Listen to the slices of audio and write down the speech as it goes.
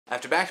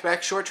After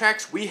back-to-back short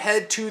tracks, we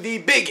head to the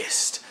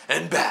biggest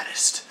and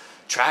baddest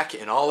track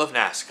in all of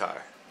NASCAR.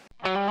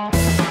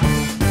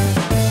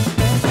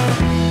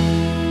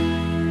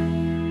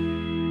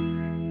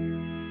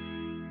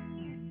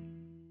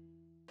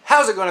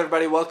 How's it going,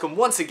 everybody? Welcome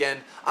once again.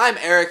 I'm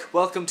Eric.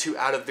 Welcome to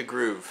Out of the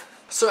Groove.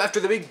 So after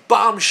the big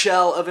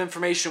bombshell of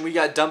information we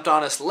got dumped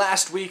on us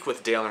last week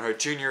with Dale Earnhardt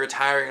Jr.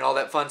 retiring and all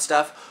that fun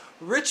stuff,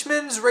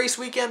 Richmond's race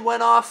weekend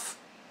went off,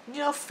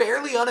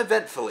 fairly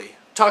uneventfully.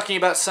 Talking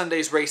about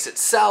Sunday's race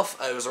itself,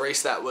 it was a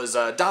race that was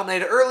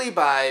dominated early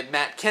by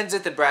Matt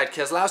Kenseth and Brad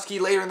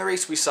Keselowski. Later in the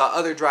race, we saw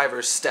other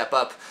drivers step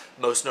up,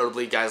 most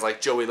notably guys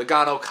like Joey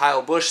Logano.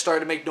 Kyle Busch started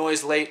to make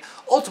noise late.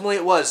 Ultimately,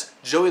 it was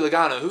Joey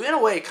Logano, who in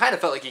a way kind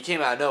of felt like he came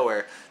out of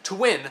nowhere, to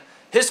win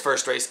his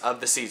first race of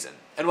the season.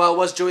 And while it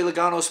was Joey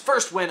Logano's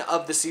first win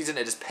of the season,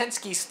 it is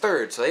Penske's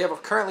third, so they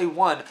have currently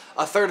won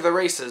a third of the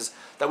races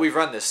that we've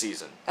run this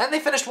season. And they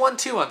finished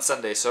 1-2 on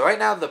Sunday, so right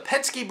now the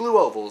Penske Blue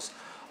Ovals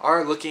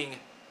are looking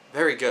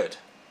very good,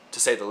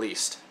 to say the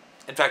least.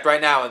 In fact, right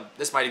now, and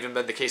this might even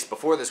been the case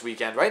before this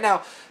weekend, right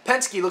now,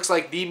 Penske looks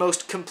like the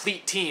most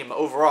complete team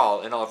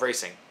overall in all of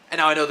racing. And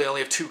now I know they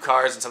only have 2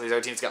 cars, and some of these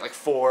other teams got like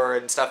 4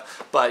 and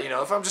stuff, but,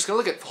 if I'm just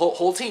going to look at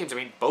whole teams, I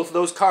mean, both of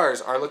those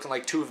cars are looking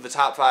like 2 of the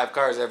top 5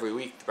 cars every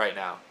week right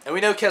now. And we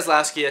know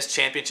Keselowski has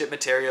championship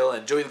material,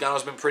 and Joey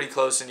Logano's been pretty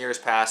close in years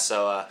past,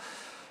 so,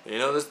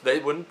 they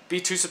wouldn't be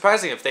too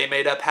surprising if they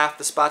made up half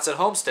the spots at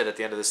Homestead at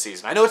the end of the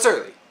season. I know it's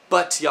early,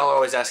 but y'all are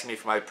always asking me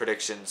for my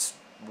predictions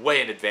way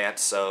in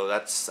advance, so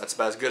that's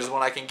about as good as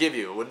one I can give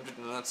you. It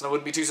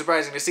wouldn't be too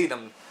surprising to see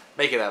them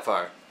make it that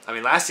far. I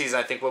mean, last season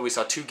I think we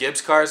saw 2 Gibbs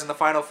cars in the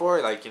Final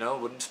Four.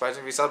 Wouldn't surprise me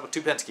if we saw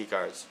 2 Penske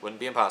cars. Wouldn't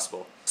be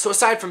impossible. So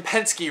aside from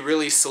Penske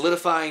really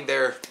solidifying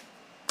their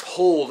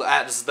hold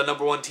as the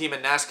 #1 team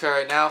in NASCAR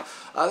right now,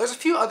 there's a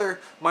few other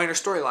minor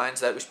storylines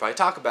that we should probably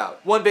talk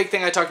about. One big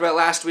thing I talked about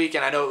last week,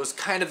 and I know it was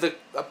kind of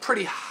a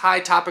pretty high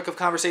topic of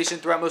conversation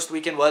throughout most of the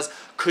weekend, was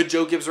could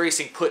Joe Gibbs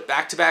Racing put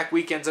back-to-back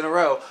weekends in a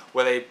row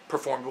where they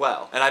performed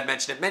well? And I've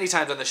mentioned it many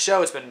times on the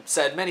show, it's been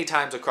said many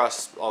times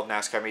across all of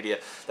NASCAR media,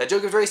 that Joe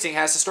Gibbs Racing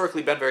has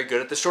historically been very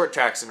good at the short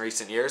tracks in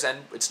recent years, and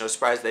it's no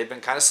surprise they've been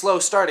kind of slow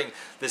starting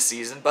this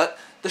season, but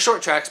the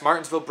short tracks,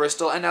 Martinsville,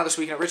 Bristol, and now this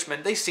weekend at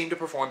Richmond, they seem to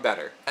perform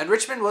better. And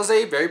Richmond was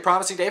a very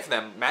promising day for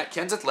them. Matt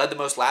Kenseth led the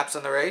most laps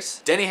in the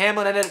race. Denny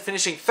Hamlin ended up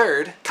finishing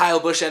 3rd. Kyle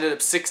Busch ended up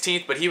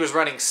 16th, but he was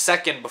running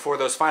 2nd before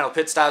those final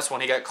pit stops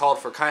when he got called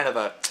for kind of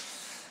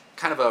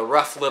a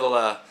rough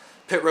little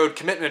pit road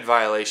commitment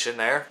violation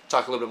there.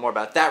 Talk a little bit more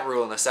about that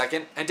rule in a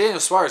second. And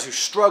Daniel Suarez, who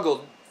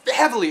struggled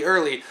heavily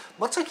early,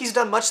 much like he's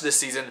done much this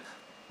season,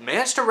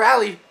 managed to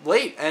rally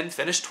late and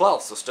finished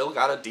 12th, so still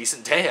got a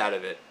decent day out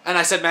of it. And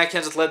I said Matt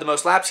Kenseth led the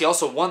most laps. He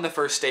also won the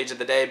first stage of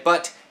the day,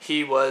 but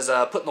he was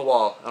put in the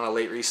wall on a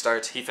late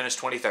restart. He finished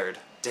 23rd.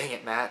 Dang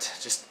it, Matt.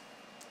 Just,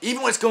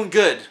 even when it's going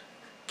good,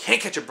 can't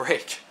catch a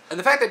break. And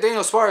the fact that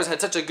Daniel Suarez had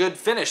such a good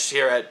finish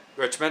here at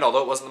Richmond,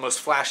 although it wasn't the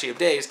most flashy of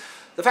days,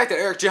 the fact that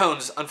Eric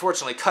Jones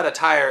unfortunately cut a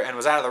tire and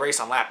was out of the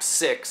race on lap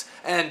 6,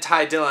 and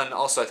Ty Dillon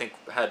also I think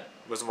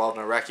was involved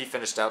in a wreck. He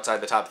finished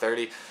outside the top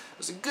 30. It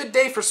was a good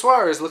day for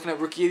Suarez looking at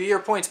Rookie of the Year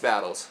points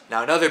battles.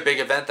 Now another big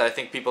event that I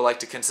think people like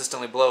to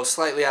consistently blow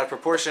slightly out of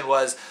proportion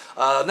was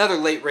another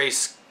late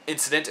race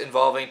incident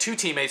involving 2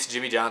 teammates,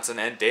 Jimmie Johnson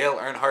and Dale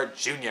Earnhardt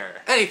Jr.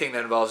 Anything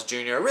that involves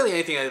Jr., really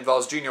anything that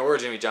involves Jr. or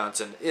Jimmie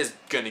Johnson, is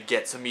going to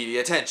get some media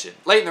attention.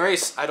 Late in the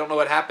race, I don't know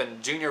what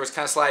happened. Jr. was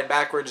kind of sliding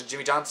backwards,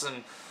 Jimmie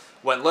Johnson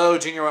went low,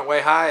 Jr. went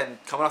way high,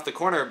 and coming off the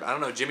corner, I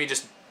don't know, Jimmie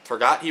just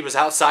forgot he was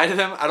outside of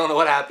him. I don't know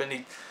what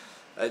happened.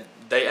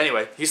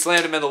 Anyway, he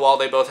slammed him in the wall.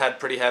 They both had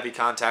pretty heavy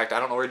contact. I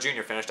don't know where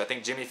Jr. finished. I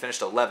think Jimmie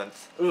finished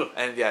 11th. Ooh.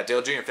 And yeah,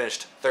 Dale Jr.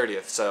 finished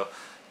 30th. So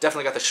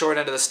definitely got the short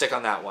end of the stick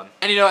on that one.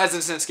 And as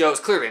incidents go, it was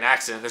clearly an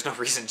accident. There's no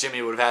reason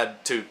Jimmie would have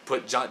had to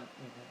put Jr.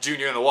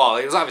 in the wall.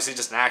 It was obviously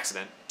just an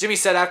accident. Jimmie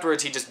said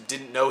afterwards he just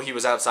didn't know he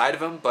was outside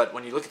of him, but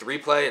when you look at the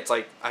replay, it's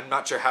like, I'm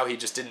not sure how he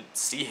just didn't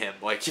see him.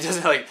 Like, he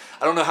doesn't, I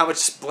don't know how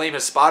much blame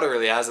his spotter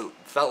really has. It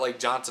felt like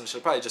Johnson should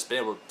have probably just been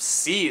able to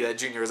see that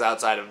Jr. was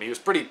outside of him. He was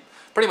pretty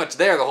much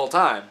there the whole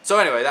time. So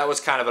anyway, that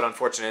was kind of an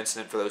unfortunate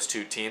incident for those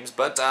 2 teams,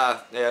 but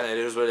yeah, it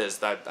is what it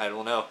is. I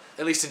don't know.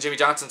 At least in Jimmie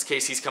Johnson's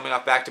case, he's coming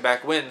off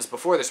back-to-back wins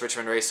before this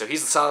Richmond race, so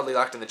he's solidly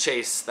locked in the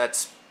chase.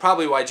 That's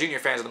probably why Junior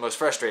fans are the most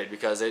frustrated,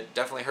 because it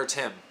definitely hurts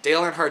him.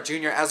 Dale Earnhardt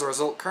Jr., as a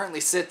result,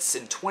 currently sits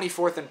in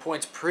 24th in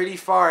points, pretty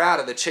far out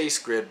of the chase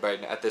grid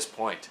at this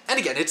point. And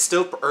again, it's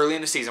still early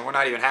in the season. We're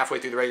not even halfway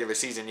through the regular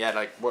season yet.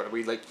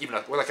 We're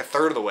like a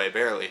third of the way,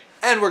 barely.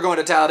 And we're going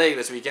to Talladega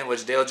this weekend,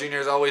 which Dale Jr.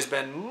 has always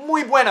been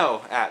muy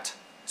bueno at.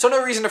 So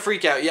no reason to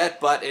freak out yet,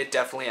 but it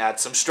definitely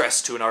adds some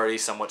stress to an already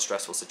somewhat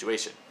stressful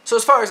situation. So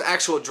as far as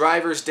actual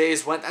drivers'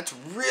 days went, that's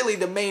really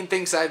the main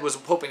things I was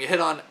hoping to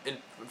hit on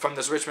from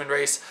this Richmond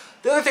race.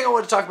 The other thing I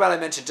wanted to talk about, I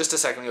mentioned just a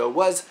second ago,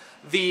 was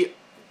the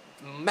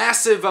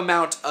massive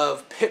amount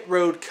of pit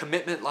road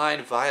commitment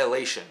line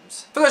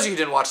violations. For those of you who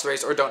didn't watch the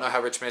race or don't know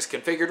how Richmond is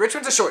configured,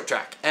 Richmond's a short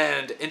track,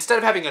 and instead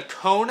of having a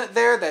cone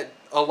there that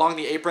along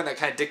the apron that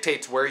kind of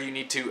dictates where you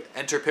need to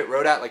enter pit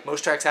road at, like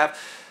most tracks have,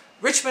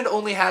 Richmond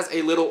only has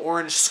a little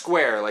orange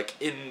square,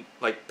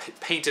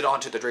 painted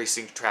onto the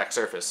racing track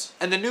surface.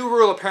 And the new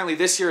rule apparently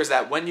this year is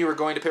that when you were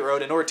going to pit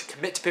road, in order to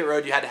commit to pit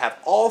road, you had to have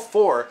all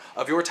 4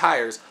 of your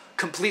tires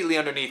completely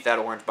underneath that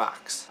orange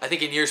box. I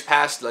think in years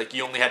past,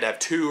 you only had to have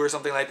 2 or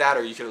something like that,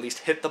 or you could at least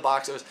hit the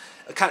box. It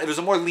was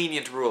a more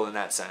lenient rule in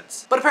that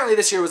sense. But apparently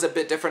this year was a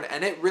bit different,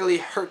 and it really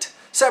hurt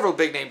several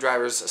big name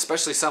drivers,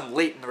 especially some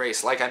late in the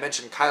race. Like I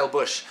mentioned, Kyle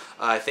Busch.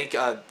 I think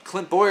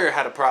Clint Bowyer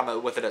had a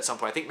problem with it at some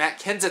point. I think Matt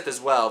Kenseth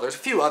as well. There's a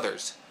few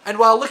others. And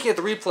while looking at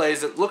the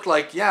replays, it looked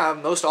like, yeah,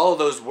 most all of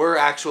those were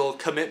actual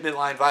commitment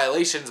line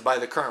violations by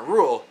the current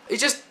rule. It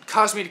just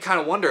caused me to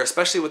kind of wonder,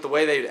 especially with the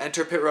way they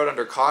enter pit road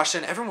under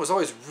caution. Everyone was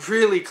always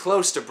really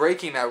close to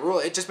breaking that rule.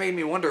 It just made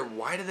me wonder,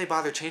 why did they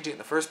bother changing it in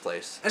the first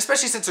place? And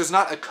especially since there's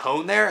not a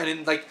cone there,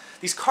 and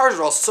these cars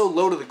are all so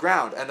low to the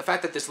ground, and the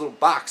fact that this little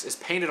box is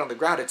painted on the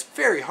ground, it's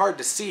very hard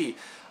to see.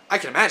 I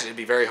can imagine it'd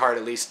be very hard,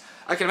 at least.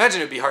 I can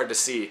imagine it'd be hard to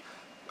see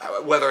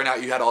whether or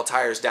not you had all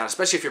tires down,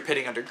 especially if you're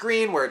pitting under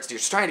green, where you're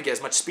trying to get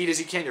as much speed as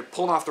you can. You're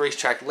pulling off the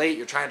racetrack late.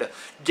 You're trying to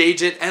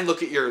gauge it and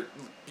look at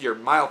your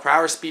mile per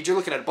hour speed. You're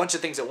looking at a bunch of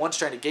things at once,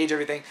 trying to gauge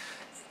everything.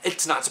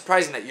 It's not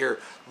surprising that your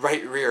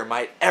right rear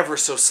might ever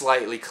so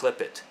slightly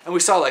clip it. And we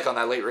saw, on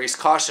that late race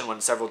caution, when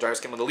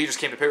the leaders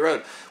came to pit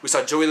road, we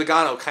saw Joey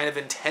Logano kind of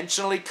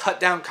intentionally cut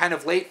down kind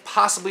of late,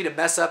 possibly to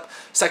mess up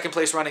second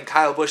place running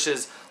Kyle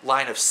Busch's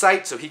line of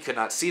sight, so he could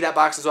not see that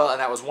box as well. And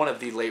that was one of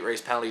the late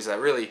race penalties that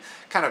really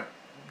kind of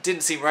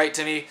didn't seem right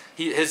to me.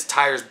 His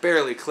tires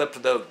barely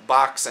clipped the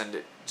box, and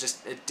it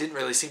didn't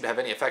really seem to have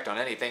any effect on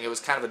anything. It was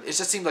it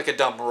just seemed like a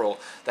dumb rule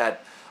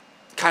that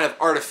kind of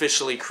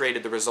artificially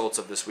created the results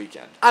of this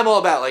weekend. I'm all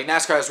about,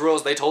 NASCAR has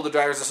rules. They told the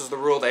drivers this was the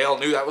rule. They all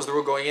knew that was the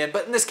rule going in.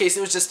 But in this case, it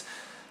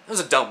was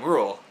a dumb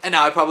rule. And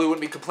now I probably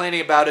wouldn't be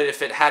complaining about it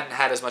if it hadn't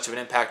had as much of an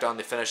impact on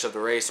the finish of the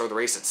race or the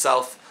race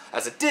itself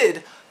as it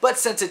did. But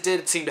since it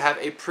did seem to have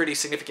a pretty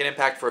significant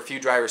impact for a few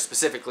drivers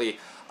specifically,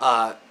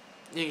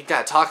 you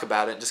gotta talk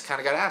about it and just kind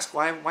of gotta ask,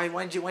 why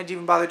did you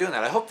even bother doing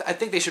that? I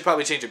think they should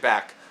probably change it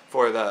back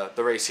for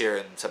the race here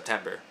in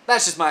September.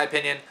 That's just my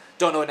opinion.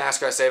 Don't know what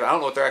NASCAR say, but I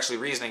don't know what their actually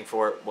reasoning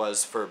for it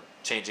was for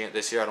changing it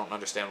this year. I don't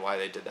understand why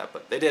they did that,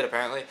 but they did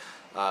apparently.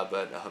 I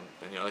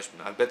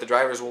bet the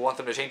drivers will want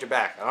them to change it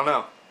back. I don't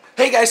know.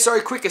 Hey guys, sorry,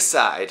 quick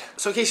aside.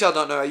 So in case y'all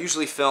don't know, I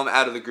usually film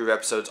Out of the Groove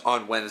episodes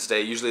on Wednesday,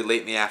 usually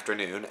late in the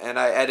afternoon, and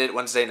I edit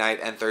Wednesday night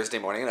and Thursday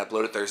morning and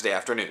upload it Thursday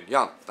afternoon.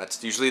 Y'all,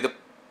 that's usually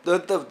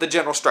the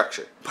general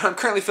structure. But I'm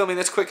currently filming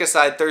this quick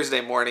aside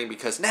Thursday morning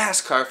because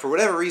NASCAR, for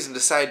whatever reason,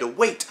 decided to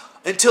wait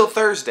until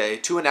Thursday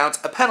to announce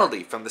a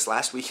penalty from this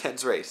last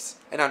weekend's race.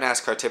 And now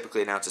NASCAR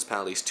typically announces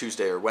penalties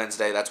Tuesday or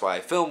Wednesday. That's why I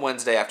film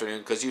Wednesday afternoon,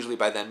 because usually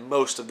by then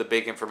most of the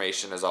big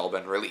information has all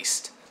been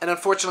released. And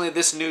unfortunately,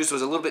 this news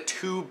was a little bit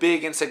too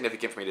big and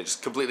significant for me to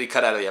just completely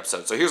cut out of the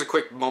episode. So here's a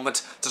quick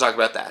moment to talk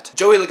about that.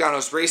 Joey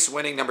Logano's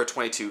race-winning number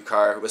 22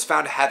 car was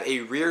found to have a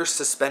rear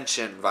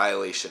suspension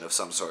violation of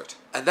some sort.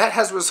 And that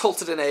has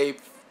resulted in a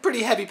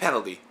pretty heavy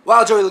penalty.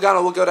 While Joey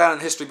Logano will go down in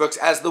history books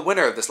as the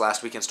winner of this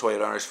last weekend's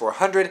Toyota Owners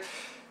 400,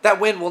 that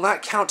win will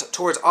not count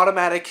towards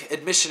automatic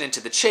admission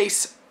into the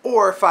chase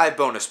or 5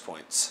 bonus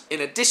points.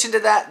 In addition to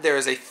that, there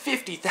is a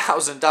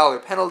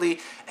 $50,000 penalty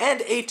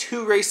and a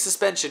 2-race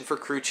suspension for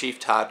crew chief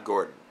Todd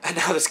Gordon. And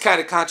now this kind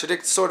of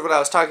contradicts sort of what I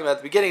was talking about at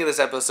the beginning of this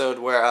episode,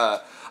 where I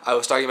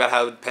was talking about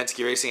how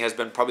Penske Racing has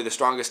been probably the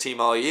strongest team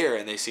all year,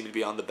 and they seem to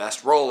be on the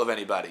best roll of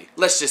anybody.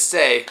 Let's just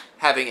say,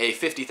 having a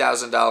 $50,000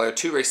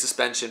 2-race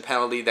suspension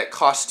penalty that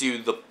costs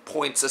you the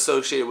points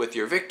associated with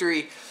your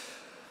victory,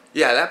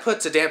 yeah, that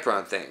puts a damper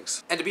on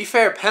things. And to be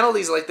fair,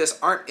 penalties like this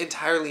aren't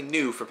entirely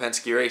new for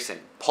Penske Racing.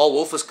 Paul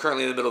Wolfe is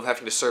currently in the middle of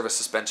having to serve a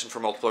suspension for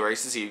multiple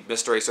races. He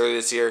missed a race earlier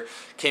this year,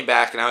 came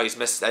back, and now he's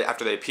missed,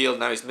 after they appealed,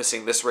 now he's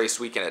missing this race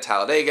weekend at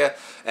Talladega,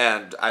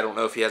 and I don't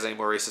know if he has any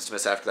more races to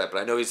miss after that, but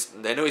I know he's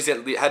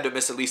had to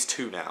miss at least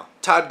 2 now.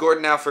 Todd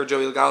Gordon now for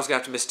Joey Logano is going to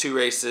have to miss 2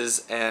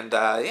 races, and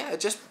yeah, it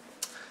just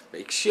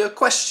makes you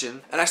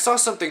question. And I saw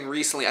something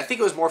recently, I think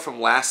it was more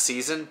from last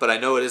season, but I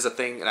know it is a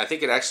thing, and I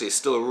think it actually is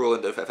still a rule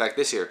in effect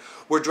this year,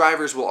 where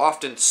drivers will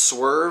often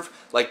swerve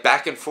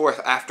back and forth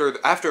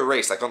after a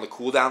race, like on the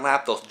cool down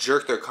lap. They'll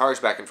jerk their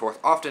cars back and forth,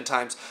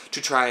 oftentimes to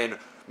try and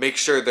make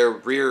sure their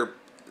rear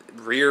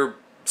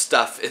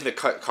stuff in the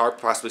car,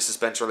 possibly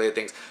suspension related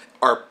things,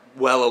 are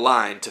well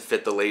aligned to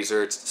fit the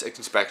laser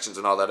inspections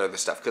and all that other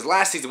stuff. Because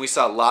last season we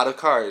saw a lot of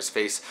cars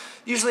face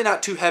usually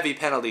not too heavy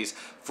penalties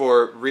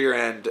for rear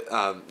end,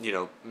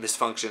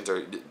 misfunctions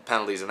or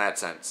penalties in that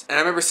sense. And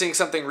I remember seeing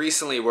something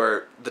recently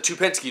where the 2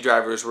 Penske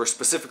drivers were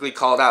specifically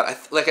called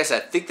out. Like I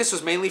said, I think this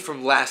was mainly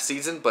from last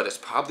season, but it's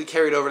probably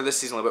carried over to this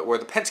season a little bit, where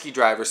the Penske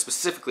drivers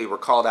specifically were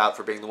called out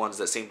for being the ones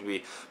that seemed to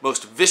be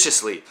most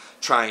viciously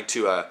trying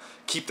to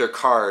keep their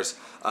cars,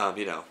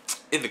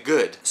 in the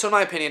good. So in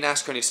my opinion,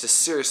 NASCAR needs to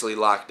seriously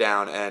lock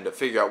down and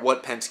figure out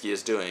what Penske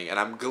is doing. And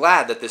I'm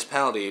glad that this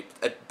penalty,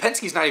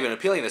 Penske's not even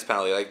appealing this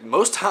penalty. Like,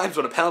 most times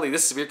when a penalty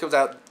this severe comes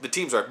out, the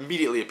teams are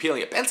immediately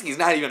appealing it. Penske's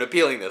not even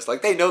appealing this.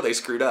 Like, they know they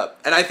screwed up.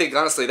 And I think,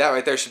 honestly, that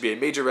right there should be a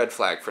major red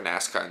flag for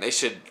NASCAR. And they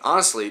should,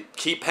 honestly,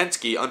 keep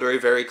Penske under a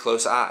very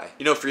close eye.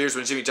 You know, for years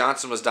when Jimmy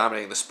Johnson was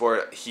dominating the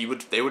sport,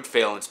 they would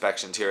fail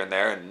inspections here and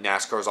there, and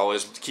NASCAR was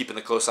always keeping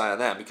the close eye on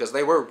them because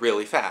they were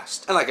really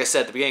fast. And like I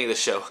said at the beginning of the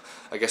show,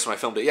 I guess when I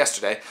filmed it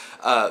yesterday,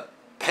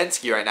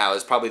 Penske right now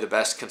is probably the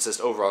best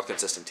overall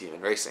consistent team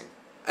in racing.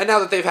 And now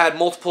that they've had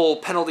multiple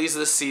penalties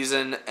this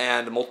season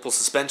and multiple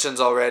suspensions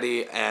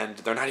already, and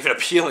they're not even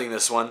appealing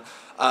this one,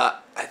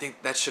 I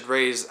think that should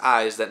raise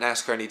eyes that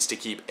NASCAR needs to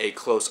keep a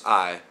close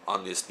eye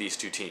on these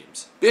two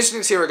teams. Be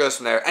interesting to see where it goes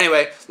from there.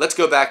 Anyway, let's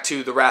go back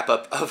to the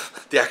wrap-up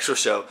of the actual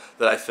show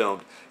that I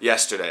filmed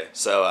yesterday.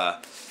 So,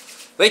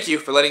 thank you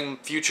for letting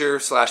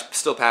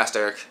future/still past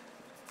Eric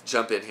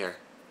jump in here.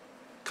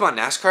 Come on,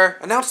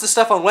 NASCAR, announce the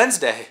stuff on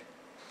Wednesday,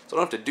 so I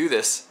don't have to do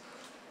this.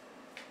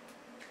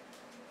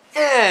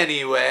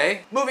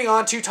 Anyway, moving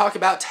on to talk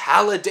about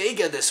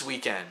Talladega this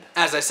weekend.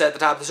 As I said at the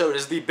top of the show, it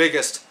is the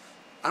biggest,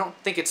 I don't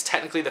think it's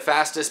technically the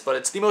fastest, but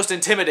it's the most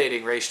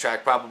intimidating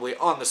racetrack probably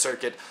on the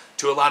circuit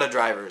to a lot of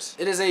drivers.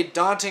 It is a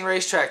daunting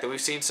racetrack that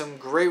we've seen some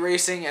great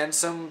racing and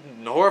some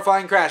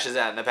horrifying crashes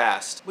at in the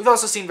past. We've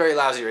also seen very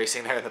lousy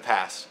racing there in the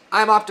past.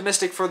 I'm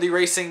optimistic for the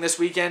racing this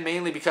weekend,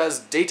 mainly because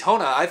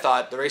Daytona, I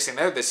thought the racing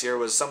there this year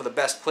was some of the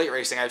best plate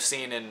racing I've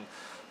seen in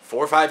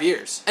 4 or 5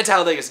 years. And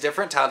Talladega's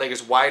different.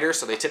 Talladega's wider,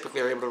 so they typically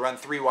are able to run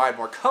 3 wide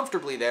more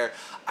comfortably there.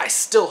 I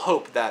still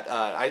hope that,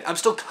 I'm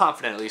still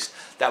confident at least,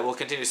 that we'll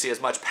continue to see as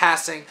much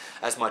passing,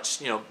 as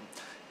much,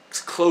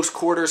 close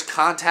quarters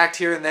contact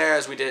here and there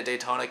as we did at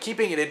Daytona,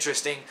 keeping it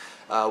interesting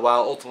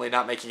while ultimately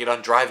not making it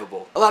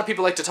undrivable. A lot of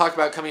people like to talk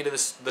about coming to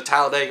the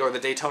Talladega or the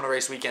Daytona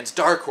race weekends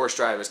dark horse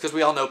drivers, because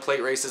we all know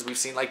plate races. We've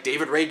seen like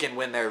David Reagan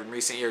win there in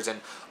recent years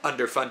and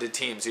underfunded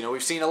teams.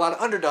 We've seen a lot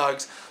of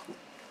underdogs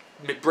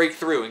break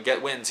through and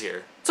get wins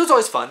here. So it's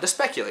always fun to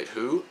speculate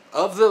who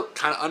of the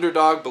kind of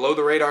underdog, below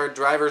the radar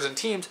drivers and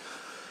teams,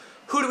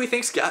 who do we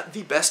think's got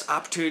the best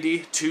opportunity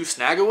to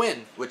snag a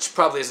win? Which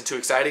probably isn't too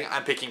exciting.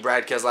 I'm picking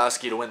Brad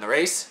Keselowski to win the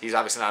race. He's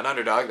obviously not an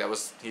underdog.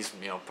 He's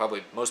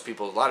probably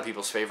a lot of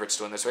people's favorites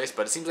to win this race,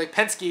 but it seems like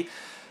Penske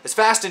is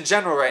fast in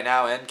general right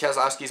now, and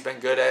Keselowski's been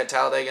good at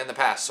Talladega in the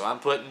past, so I'm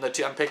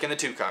picking the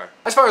 2 car.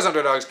 As far as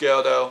underdogs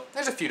go, though,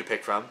 there's a few to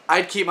pick from.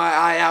 I'd keep my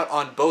eye out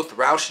on both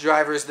Roush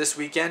drivers this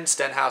weekend,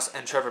 Stenhouse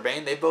and Trevor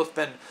Bayne. They've both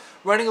been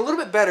running a little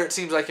bit better, it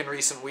seems like, in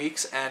recent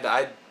weeks, and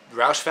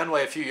Roush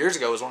Fenway a few years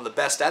ago was one of the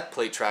best at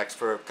plate tracks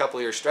for a couple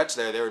of year stretch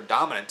there. They were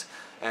dominant.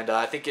 And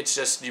I think it's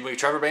just,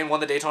 Trevor Bayne won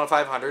the Daytona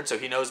 500, so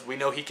we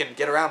know he can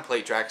get around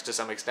plate tracks to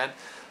some extent.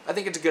 I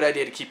think it's a good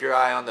idea to keep your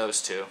eye on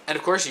those two. And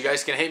of course, you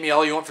guys can hate me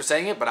all you want for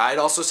saying it, but I'd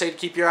also say to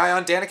keep your eye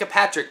on Danica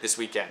Patrick this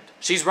weekend.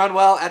 She's run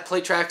well at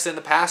plate tracks in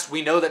the past.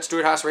 We know that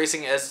Stewart-Haas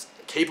Racing is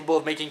capable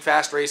of making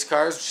fast race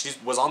cars. She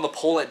was on the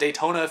pole at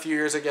Daytona a few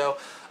years ago.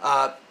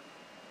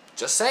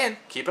 Just saying,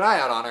 keep an eye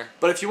out on her.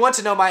 But if you want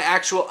to know my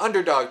actual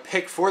underdog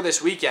pick for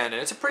this weekend,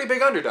 and it's a pretty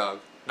big underdog,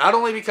 not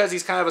only because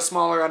he's kind of a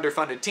smaller,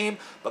 underfunded team,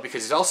 but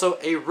because he's also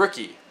a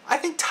rookie, I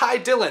think Ty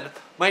Dillon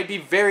might be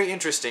very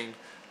interesting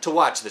to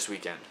watch this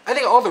weekend. I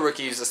think all the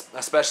rookies,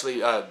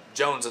 especially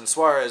Jones and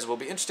Suarez, will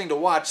be interesting to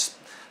watch,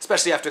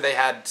 especially after they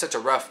had such a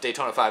rough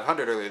Daytona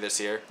 500 earlier this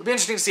year. It'll be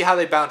interesting to see how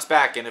they bounce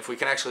back and if we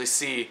can actually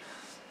see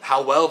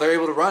how well they're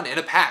able to run in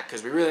a pack,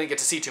 because we really didn't get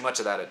to see too much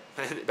of that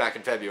back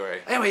in February.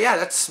 Anyway, yeah,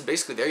 that's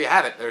basically, there you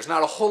have it. There's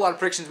not a whole lot of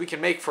predictions we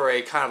can make for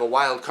a kind of a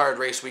wild card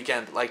race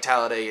weekend like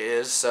Talladega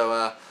is, so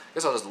I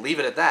guess I'll just leave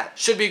it at that.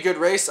 Should be a good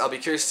race. I'll be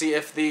curious to see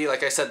if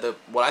like I said,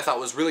 what I thought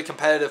was really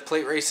competitive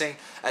plate racing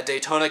at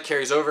Daytona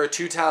carries over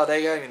to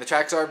Talladega. I mean, the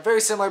tracks are very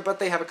similar, but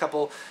they have a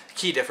couple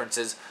key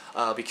differences.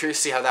 I'll be curious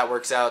to see how that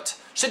works out.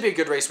 Should be a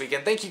good race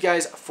weekend. Thank you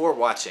guys for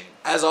watching.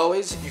 As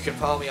always, you can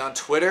follow me on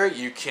Twitter.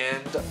 You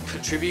can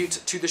contribute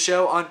to the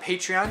show on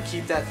Patreon.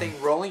 Keep that thing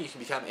rolling. You can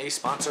become a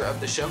sponsor of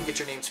the show and get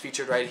your names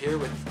featured right here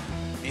with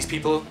these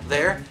people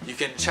there. You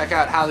can check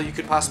out how you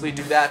could possibly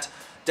do that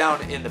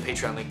down in the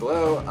Patreon link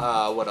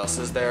below. What else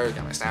is there?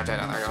 Got my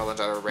Snapchat on there, got a bunch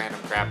of other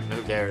random crap,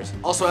 who cares?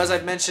 Also, as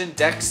I've mentioned,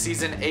 DECS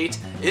Season 8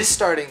 is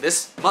starting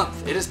this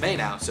month. It is May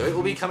now, so it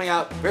will be coming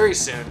out very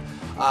soon.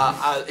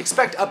 I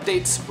expect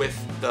updates with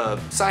the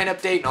sign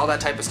update and all that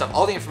type of stuff,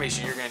 all the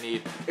information you're going to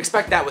need.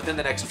 Expect that within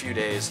the next few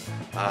days,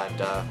 and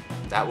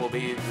that will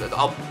be,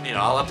 I'll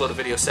upload a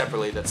video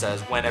separately that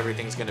says when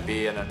everything's going to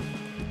be, and then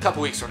a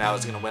couple weeks from now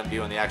is going to be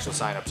when the actual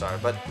signups are,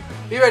 but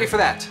be ready for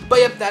that. But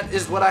yep, that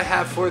is what I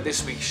have for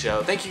this week's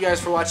show. Thank you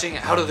guys for watching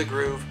Out of the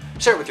Groove.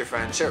 Share it with your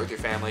friends, share it with your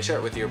family, share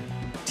it with your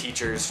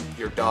teachers,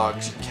 your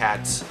dogs, your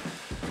cats,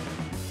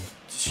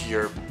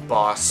 your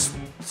boss,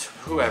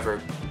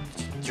 whoever,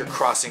 your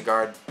crossing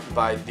guard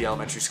by the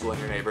elementary school in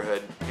your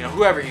neighborhood,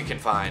 whoever you can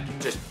find.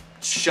 Just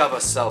shove a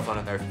cell phone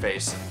in their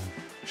face and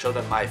show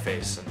them my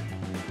face, and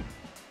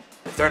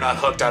if they're not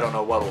hooked, I don't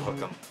know what will hook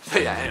them.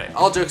 But yeah, anyway,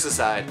 all jokes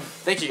aside,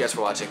 thank you guys for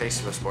watching. Thanks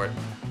for the support.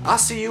 I'll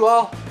see you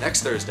all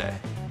next Thursday.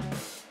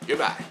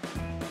 Goodbye.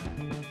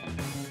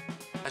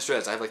 I just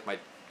realized I have like my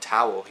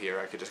towel here.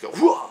 I could just go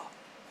whoa,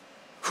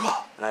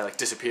 whoa, and I like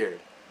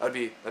disappeared. That'd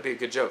be a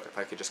good joke if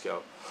I could just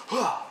go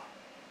whoa,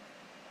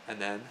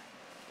 and then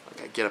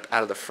like I get up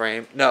out of the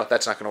frame. No,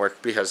 that's not gonna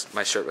work because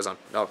my shirt was on.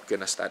 Oh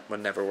goodness, that would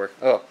never work.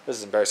 Oh, this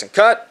is embarrassing.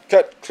 Cut,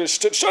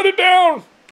 shut it down.